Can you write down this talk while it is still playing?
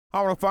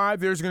Hour 5,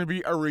 there's going to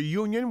be a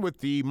reunion with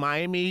the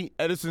Miami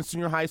Edison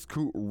Senior High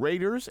School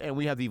Raiders, and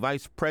we have the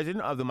Vice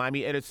President of the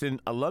Miami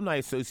Edison Alumni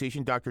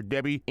Association, Dr.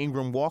 Debbie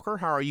Ingram Walker.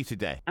 How are you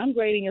today? I'm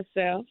great, and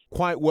yourself?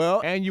 Quite well,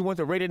 and you want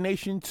the Raider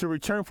Nation to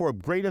return for a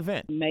great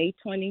event. May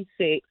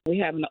 26th, we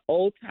have an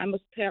Old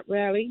Timers Pep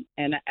Rally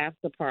and an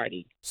after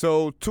party.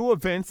 So 2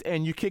 events,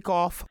 and you kick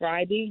off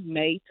Friday,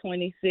 May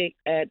 26th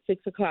at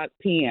 6 o'clock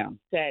p.m.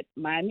 at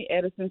Miami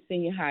Edison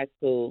Senior High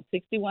School,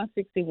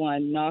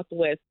 6161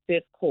 Northwest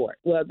 5th Court.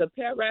 Well, the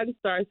pep rally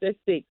starts at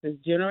 6.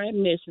 It's general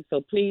admission,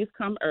 so please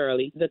come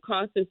early. The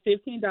cost is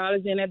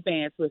 $15 in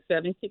advance. We're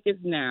selling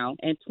tickets now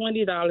and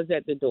 $20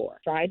 at the door.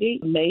 Friday,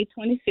 May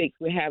 26th,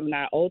 we're having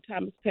our Old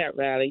Timers Pep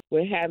Rally.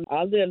 We're having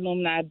all the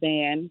alumni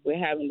band. We're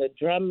having the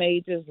drum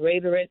majors,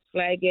 Raiderettes,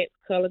 Flagettes,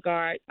 Color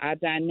Guard, our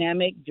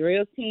dynamic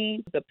drill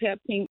team, the pep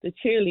team, the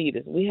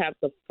cheerleaders. We have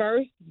the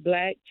first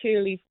black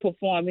cheerleaders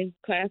performing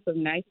class of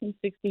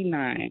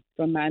 1969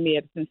 from Miami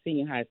Edison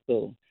Senior High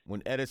School.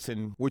 When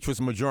Edison, which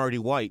was majority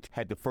white,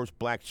 had the first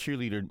black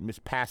cheerleader, Miss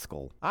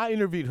Pascal. I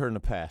interviewed her in the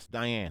past,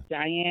 Diane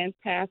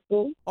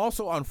Pascal.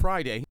 Also on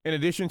Friday, in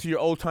addition to your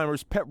Old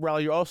Timers Pep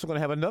Rally, you're also going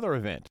to have another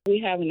event. We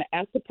have an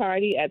after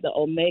party at the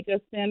Omega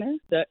Center.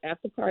 The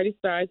after party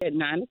starts at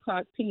 9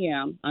 o'clock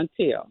p.m.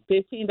 until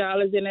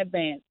 $15 in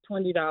advance,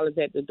 $20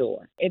 at the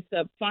door. It's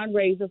a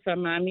fundraiser for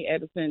Miami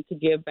Edison to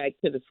give back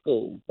to the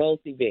school,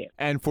 both events.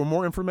 And for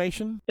more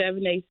information?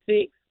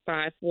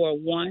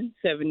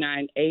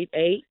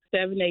 786-541-7988,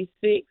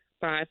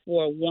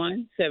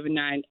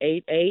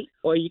 786-541-7988,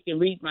 or you can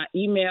read my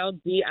email,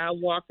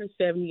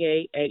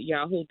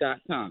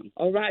 diwalker78@yahoo.com.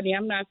 Oh, Rodney,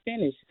 I'm not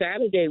finished.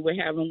 Saturday,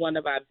 we're having one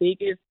of our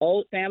biggest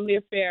old family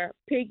affair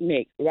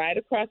picnics right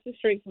across the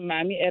street from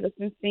Miami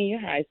Edison Senior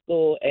High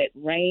School at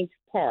Range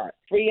Park.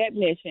 Free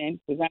admission.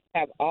 We're going to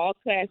have all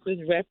classes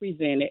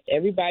represented.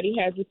 Everybody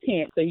has a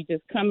tent, so you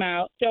just come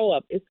out, show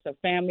up. It's a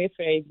family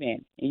affair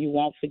event, and you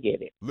won't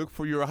forget it. Look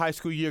for your high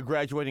school year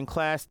graduating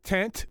class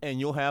tent,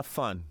 and you'll have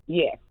fun.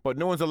 Yes. But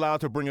no one's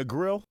allowed to bring a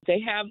grill? They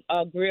have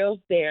grills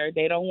there.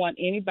 They don't want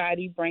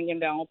anybody bringing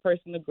their own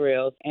personal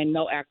grills, and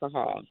no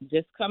alcohol.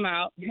 Just come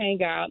out,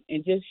 hang out,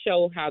 and just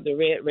show how the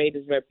Red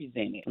Raiders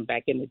represented from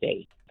back in the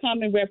day.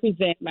 Come and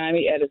represent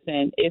Miami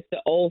Edison. It's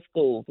the old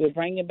school. We're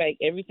bringing back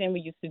everything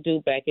we used to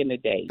do back in the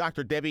day.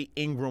 Dr. Debbie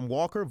Ingram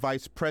Walker,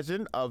 Vice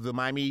President of the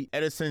Miami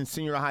Edison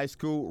Senior High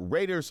School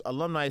Raiders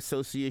Alumni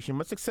Association.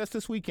 Much success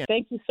this weekend.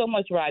 Thank you so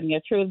much, Rodney. I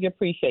truly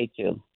appreciate you.